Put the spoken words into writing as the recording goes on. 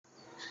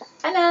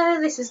Hello,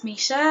 this is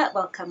Misha.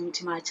 Welcome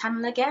to my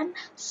channel again.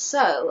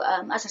 So,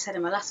 as I said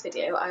in my last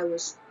video, I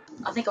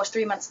think I was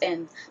 3 months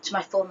in to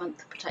my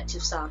 4-month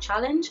protective style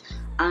challenge,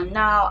 and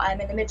now I'm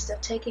in the midst of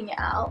taking it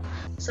out.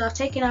 So I've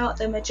taken out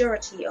the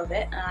majority of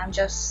it and I'm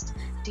just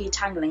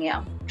detangling it.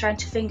 I'm trying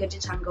to finger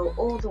detangle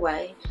all the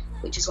way,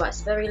 which is why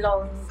it's a very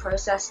long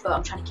process, but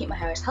I'm trying to keep my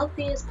hair as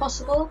healthy as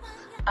possible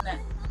and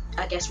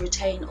I guess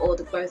retain all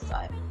the growth that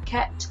I've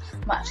kept.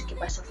 I might have to give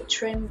myself a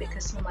trim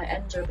because some of my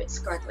ends are a bit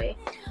scraggly,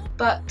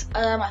 but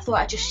I thought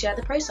I'd just share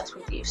the process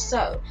with you.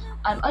 So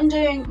I'm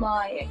undoing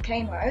my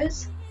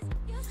canerows,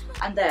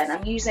 and then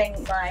I'm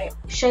using my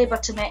shea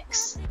butter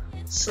mix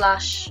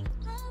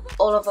 /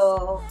 olive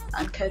oil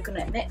and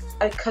coconut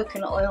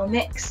oil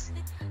mix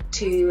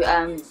to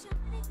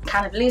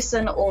kind of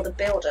loosen all the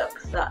buildup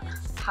that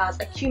has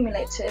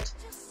accumulated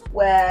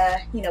where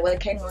the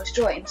canerows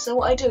join. So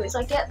what I do is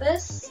I get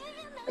this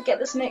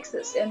mix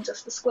that's in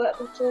just the squirt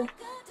bottle.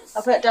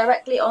 I put it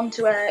directly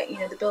onto where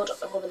the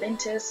build-up of all the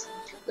lint is,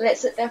 let it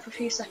sit there for a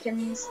few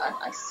seconds, and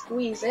I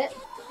squeeze it.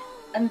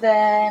 And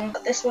then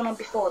put this one on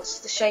before. This is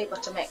the shea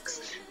butter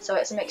mix. So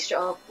it's a mixture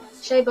of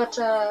shea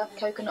butter,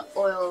 coconut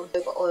oil,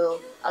 jojoba oil,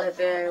 aloe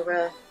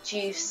vera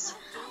juice,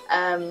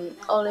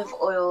 olive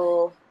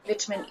oil,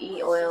 vitamin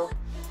E oil,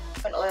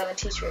 and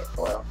tea tree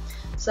oil.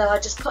 So I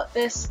just put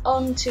this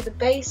onto the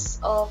base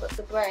of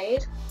the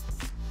braid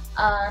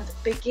and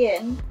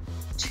begin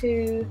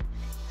to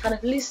kind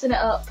of loosen it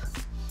up,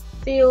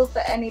 feel for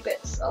any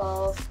bits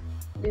of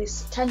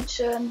loose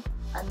tension,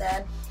 and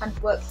then kind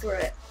of work through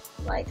it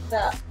like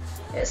that.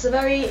 It's a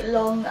very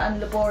long and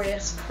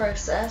laborious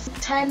process.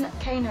 10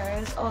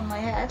 canerows on my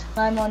head.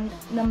 I'm on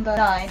number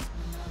 9.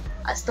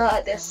 I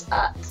started this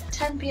at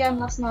 10 PM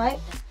last night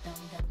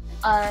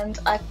and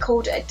I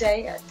called it a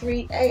day at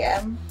 3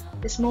 AM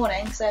this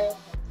morning, so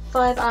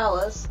 5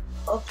 hours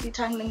of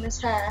detangling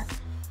this hair,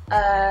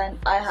 and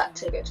I had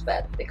to go to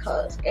bed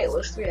because it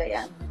was 3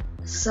 AM.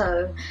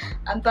 So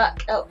I'm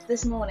back up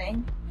this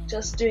morning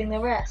just doing the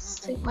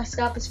rest. I think my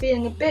scalp is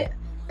feeling a bit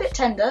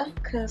tender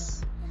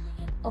because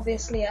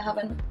obviously it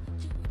hasn't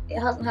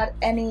had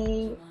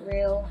any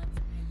real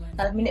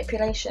kind of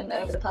manipulation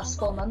over the past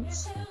 4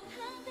 months.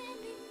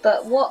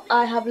 But what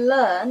I have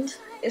learned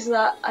is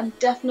that I'm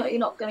definitely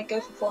not going to go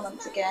for 4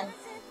 months again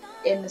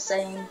in the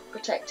same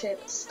protective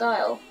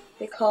style,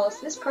 because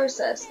this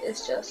process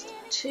is just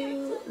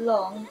too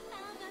long,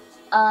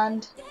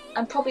 and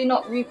I'm probably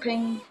not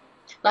reaping,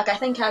 like, I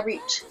think I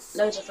reaped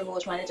loads of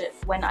rewards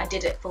when I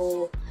did it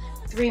for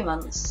 3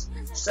 months.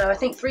 So I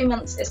think 3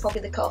 months is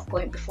probably the cut-off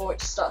point before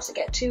it starts to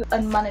get too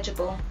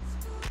unmanageable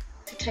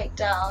to take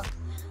down,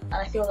 and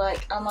I feel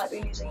like I might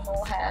be losing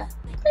more hair,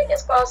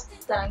 fingers crossed,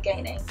 than I'm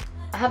gaining.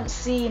 I haven't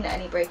seen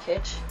any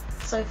breakage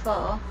so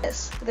far.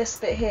 It's this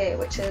bit here,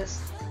 which is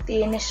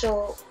the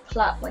initial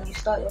plait when you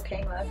start your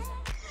canerow,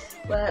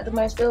 where the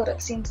most build-up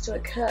seems to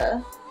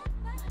occur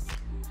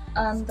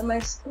and the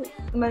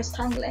most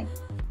tangling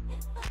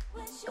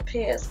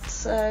appears.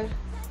 So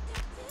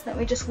let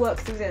me just work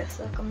through this.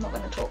 Like, I'm not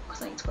going to talk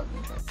because I need to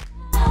concentrate.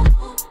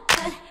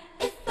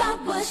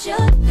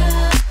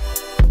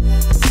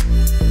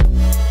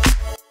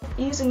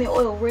 Using the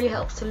oil really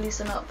helps to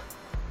loosen up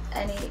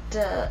any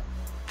dirt,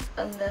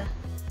 and the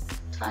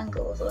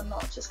tangles or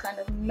knots just kind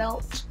of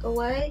melt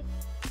away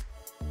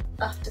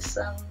after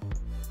some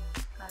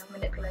kind of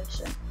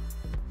manipulation.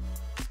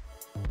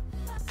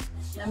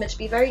 Remember to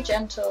be very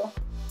gentle,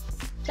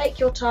 take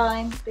your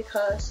time,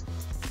 because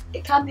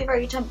it can be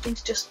very tempting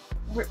to just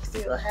rip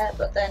through your hair,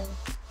 but then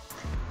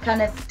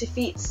kind of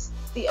defeats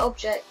the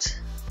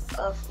object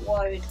of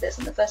why we did this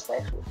in the first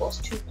place. We're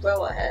forced to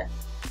grow our hair,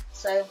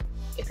 so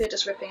if you're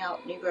just ripping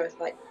out new growth,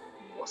 like,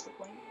 what's the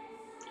point?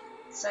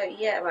 So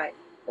yeah, right,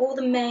 all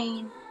the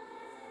main,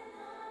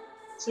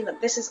 see,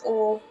 look, this is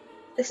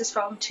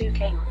from 2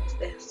 canerows,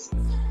 this.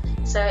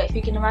 So if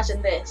you can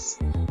imagine this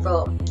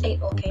from 8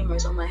 more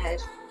canerows on my head,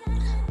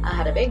 I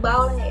had a big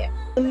ball of hair.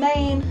 The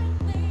main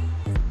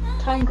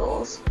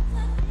tangles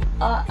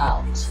are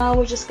out. Now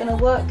we're just going to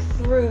work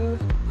through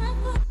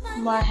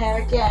my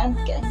hair again,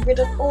 getting rid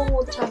of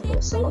all the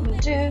tangles. So what I'm going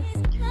to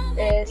do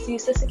is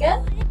use this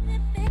again,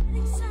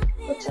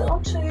 put it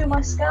onto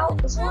my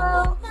scalp as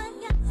well.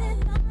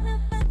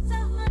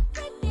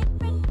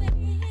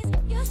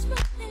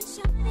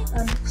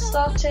 And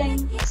start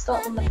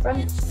from the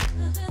front.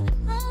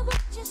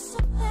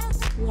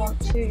 We want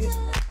to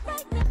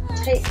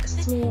take a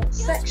small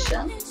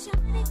section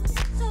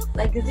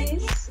like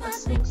this, a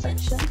small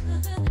section,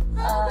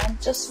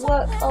 and just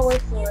work our way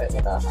through it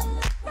with our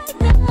hands.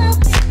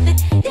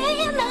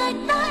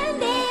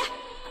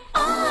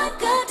 All I've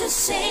got to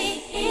say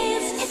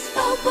is, if I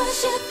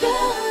was your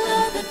girl,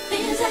 all the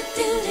things I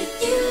do to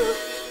you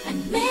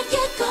and make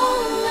you go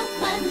up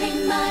my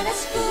name, might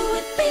ask who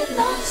it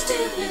belongs to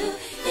you.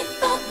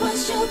 If I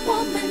was your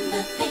woman,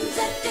 the things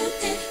I do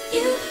to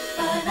you,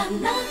 but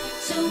I'm not,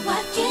 so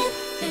I can't,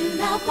 then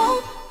I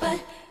won't. But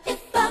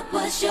if I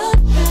was your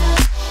girl.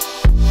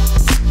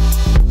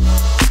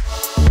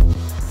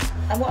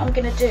 And what I'm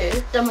going to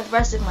do, done with the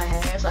rest of my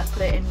hair, is I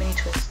put it in mini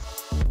twists.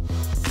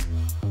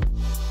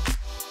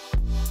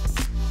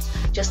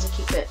 just to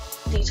keep it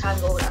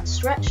detangled and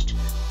stretched.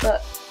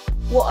 But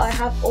what I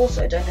have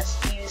also done is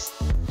use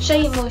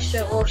Shea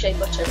Moisture Raw Shea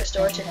Butter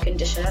Restorative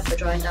Conditioner for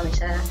dry and damaged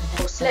hair,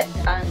 for slip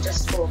and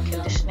just for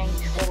conditioning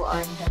before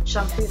I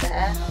shampoo the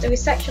hair. So we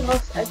section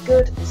off a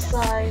good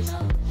size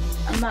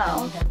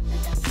amount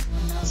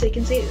so you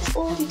can see it's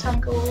all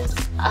detangled.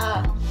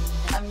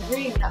 I'm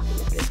really happy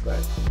with this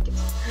growth.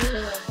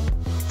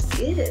 It's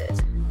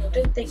good. I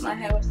didn't think my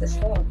hair was this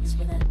long.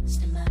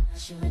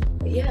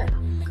 But yeah,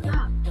 look at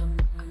that.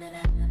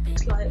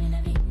 It's like,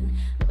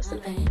 what's the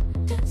name?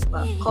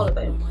 Well,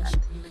 collarbone.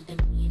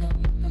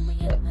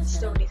 But it's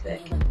still really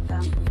thick.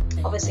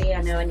 Obviously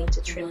I know I need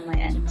to trim my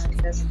ends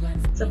because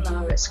some of them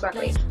are a bit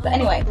scrappy. But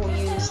anyway, we'll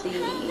use the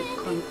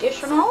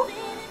conditioner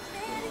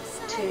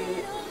to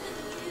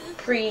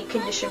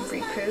pre-condition,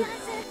 pre-poo.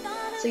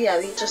 So yeah,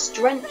 we just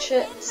drench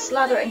it,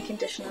 slather it in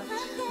conditioner.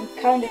 I'm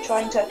kind of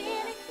trying to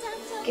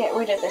get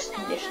rid of this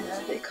conditioner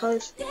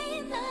because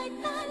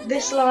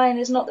this line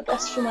is not the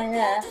best for my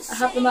hair. I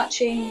have the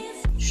matching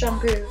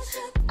shampoo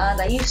and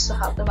I used to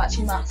have the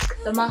matching mask.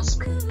 The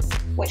mask,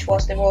 which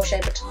was the Raw Shea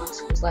Butter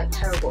mask, was like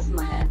terrible for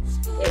my hair.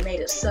 It made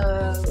it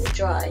so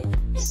dry.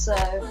 So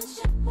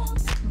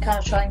I'm kind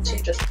of trying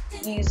to just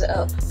use it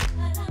up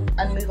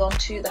and move on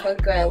to the Holy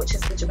Grail, which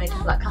is the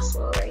Jamaican Black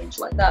Castor Oil range.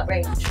 Like, that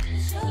range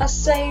has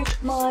saved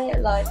my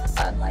life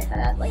and my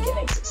hair. Like, it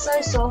makes it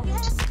so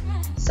soft,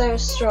 so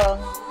strong,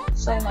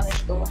 so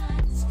manageable.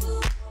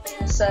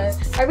 So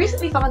I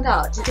recently found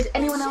out, did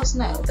anyone else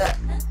know that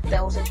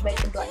there was a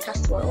Jamaican Black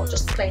Castor Oil or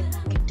just plain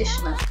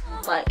conditioner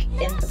like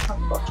in the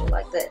pump bottle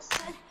like this?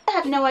 I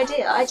had no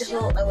idea. I just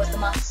thought there was the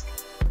mask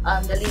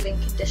and the leave-in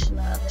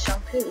conditioner and the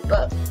shampoo,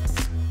 but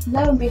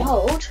lo and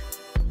behold,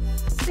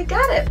 they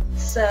got it.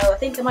 So I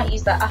think I might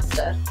use that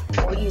after,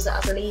 or use it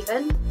as a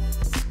leave-in.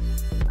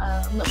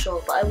 I'm not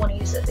sure, but I want to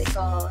use it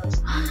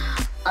because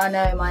I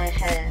know my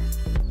hair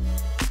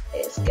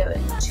is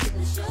going to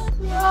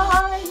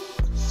dry.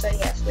 So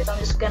yes, I'm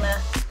just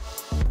gonna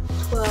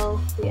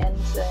twirl the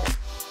ends there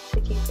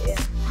to keep it in.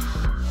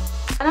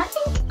 And I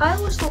think I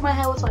always thought my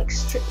hair was like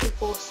strictly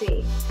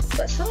 4C,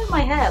 but some of my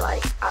hair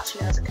like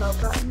actually has a curl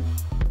pattern,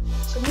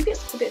 so maybe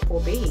it's like a bit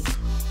 4B.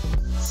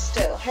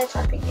 Still, hair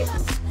typing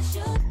isn't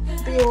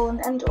be all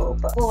and end all,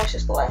 but I always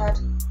just thought I had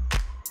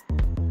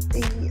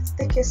the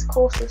thickest,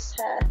 coarsest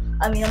hair.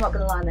 I mean, I'm not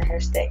gonna lie, my hair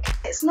is thick.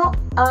 It's not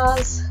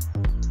as,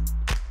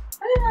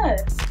 I don't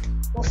know.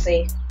 We'll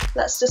see.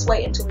 Let's just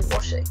wait until we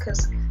wash it,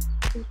 because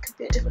it could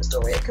be a different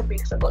story. It could be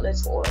because I've got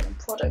loads of oil and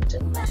product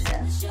in my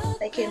hair,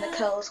 making the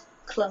curls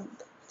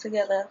clump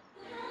together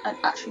and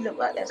actually look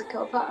like there's a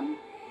curl pattern.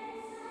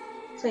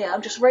 So yeah,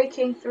 I'm just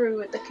raking through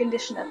with the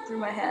conditioner through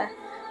my hair,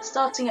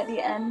 starting at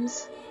the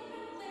ends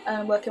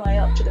and working my way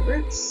up to the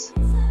roots,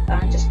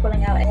 and just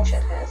pulling out any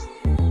shed hairs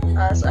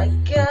as I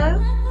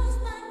go.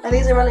 And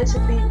these are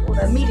relatively, well,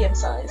 they're medium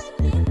sized.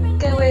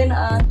 Go in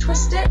and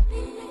twist it.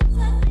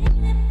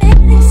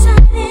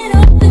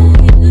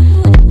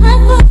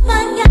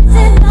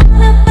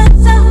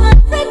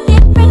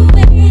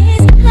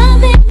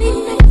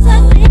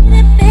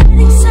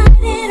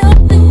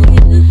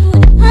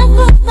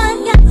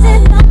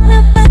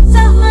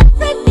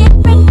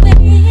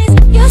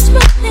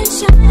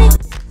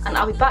 And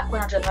I'll be back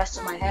when I've done the rest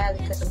of my hair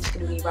because I'm just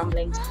going to be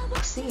rambling.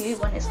 I'll see you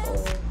when it's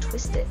all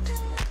twisted.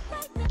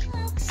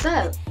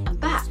 So, I'm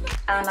back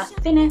and I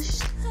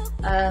finished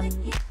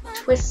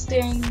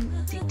twisting,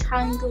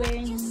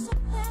 detangling,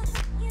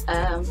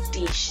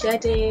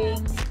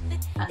 de-shedding,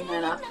 and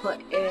then I put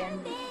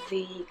in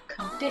the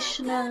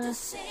conditioner,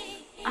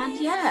 and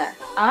yeah,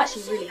 I'm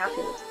actually really happy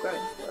with the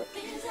growth. Look,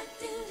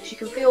 you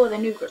can feel the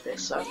new growth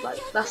is. So I was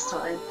like, last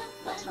time,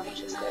 that's how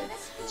much it's going.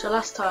 So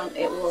last time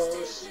it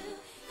was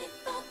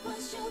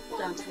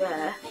down to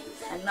there,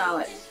 and now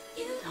it's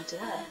down to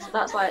there. So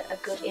that's like a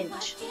good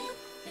inch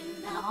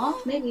and a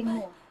half, maybe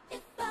more.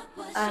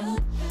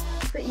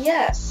 But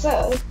yeah,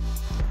 so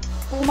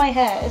all my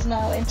hair is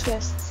now in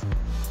twists,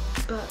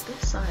 but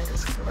this side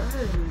has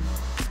grown.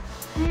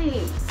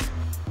 Hey!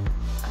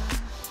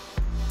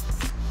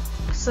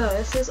 So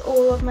this is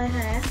all of my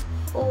hair,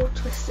 all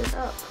twisted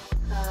up.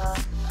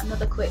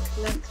 Another quick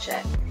length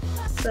check.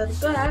 So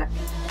the back,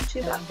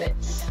 2 back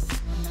bits.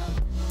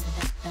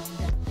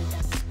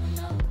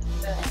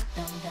 There.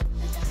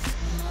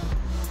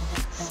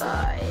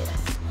 Side.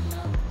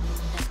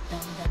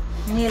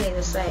 Nearly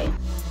the same.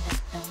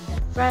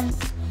 Front,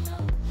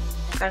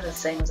 kind of the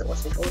same as it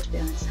was before, to be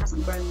honest. It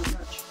hasn't grown that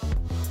much.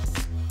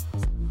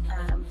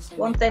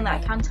 One thing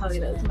that I can tell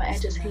you, though, is my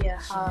edges here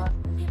have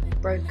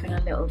broken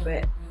a little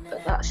bit,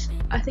 but that's,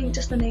 I think,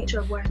 just the nature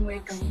of wearing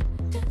wigs.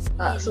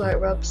 That's where it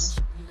rubs.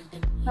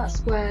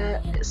 That's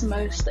where it's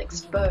most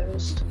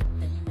exposed.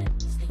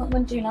 What I'm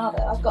going to do now,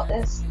 though, I've got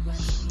this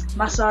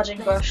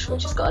massaging brush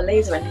which has got a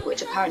laser in it,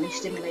 which apparently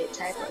stimulates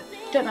hair growth.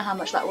 Don't know how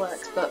much that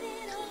works, but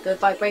the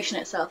vibration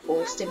itself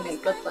will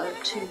stimulate blood flow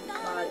to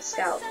my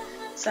scalp.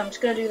 So I'm just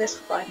going to do this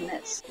for 5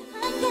 minutes.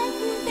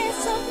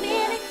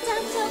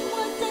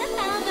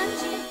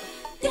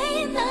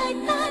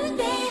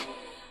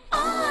 All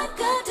I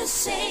got to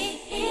say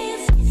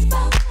is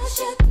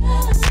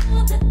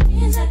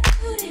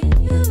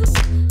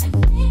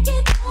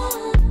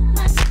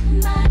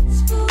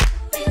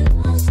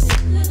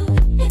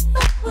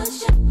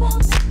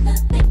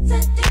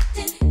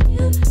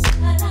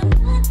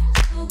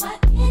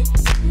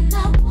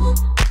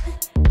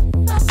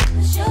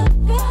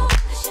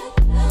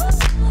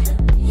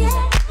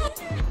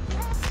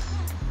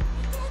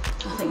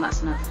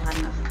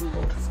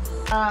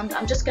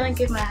I'm just going to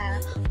give my hair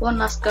one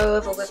last go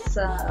over with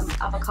some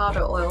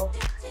avocado oil,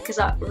 because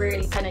that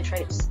really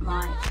penetrates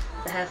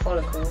the hair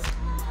follicle. So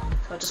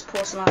I'll just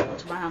pour some out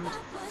onto my hand.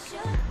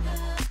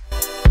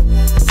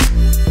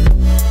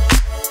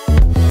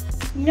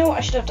 You know what I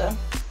should have done?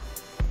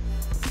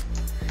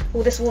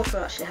 Well, this water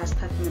actually has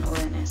peppermint oil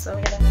in it, so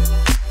we're gonna...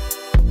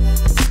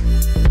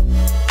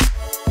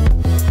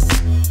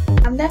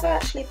 I've never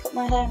actually put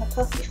my hair in a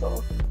puff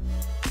before.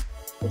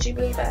 Would you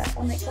believe it?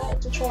 I'm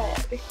excited to try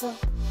it because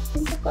I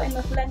think I've got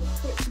enough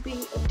length for it to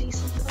be a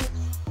decent puff.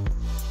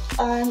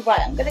 Right,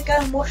 I'm gonna go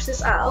and wash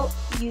this out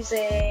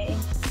using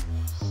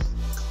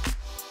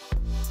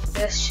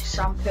this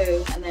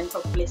shampoo and then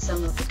probably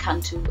some of the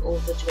Cantu or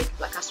the Jamaican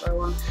Black Castor Oil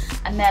one,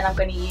 and then I'm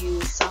going to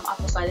use some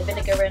apple cider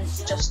vinegar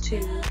rinse just to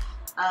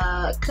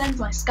cleanse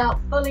my scalp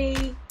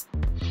fully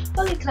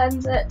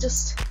cleanse it,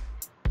 just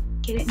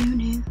get it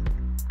new,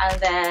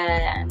 and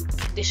then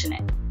condition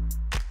it.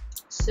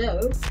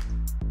 So,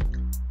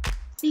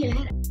 see you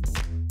later.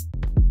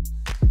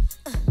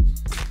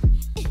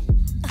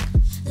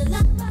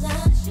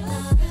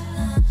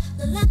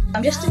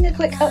 I'm just doing a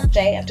quick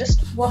update. I've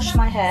just washed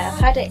my hair.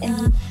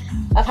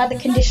 I've had the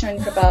conditioner in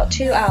for about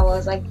 2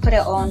 hours. I put it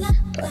on,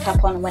 put a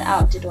cap on and went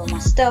out and did all my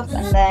stuff,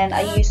 and then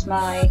I used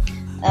my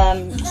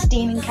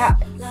steaming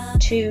cap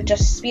to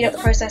just speed up the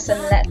process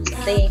and let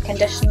the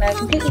conditioner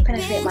completely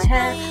penetrate my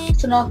hair.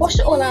 So now I've washed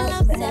it all out,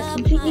 so my hair is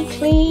completely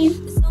clean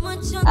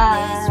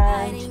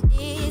and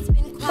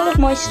full of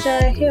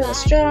moisture. Here are the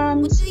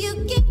strands.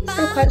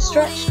 Still quite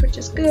stretched, which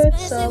is good,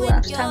 so I won't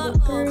have to tangle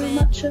through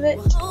much of it,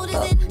 or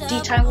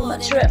detangle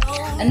much of it.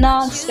 And now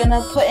I'm just going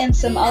to put in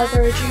some aloe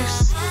vera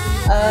juice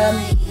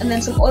and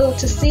then some oil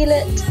to seal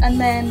it, and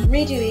then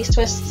redo these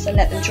twists and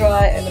let them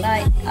dry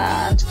overnight.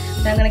 And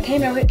then I'm going to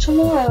cane it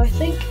tomorrow, I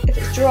think, if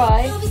it's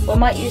dry, or I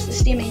might use the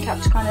steaming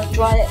cap to kind of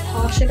dry it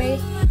partially.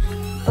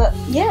 But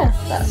yeah,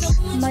 that's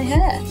my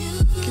hair.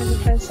 Let me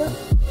close up.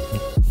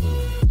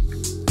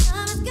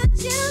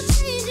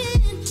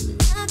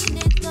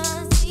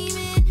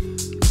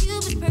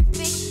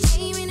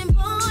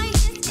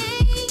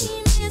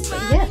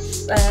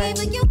 Yes, I'll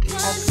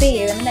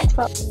see you in the next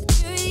part.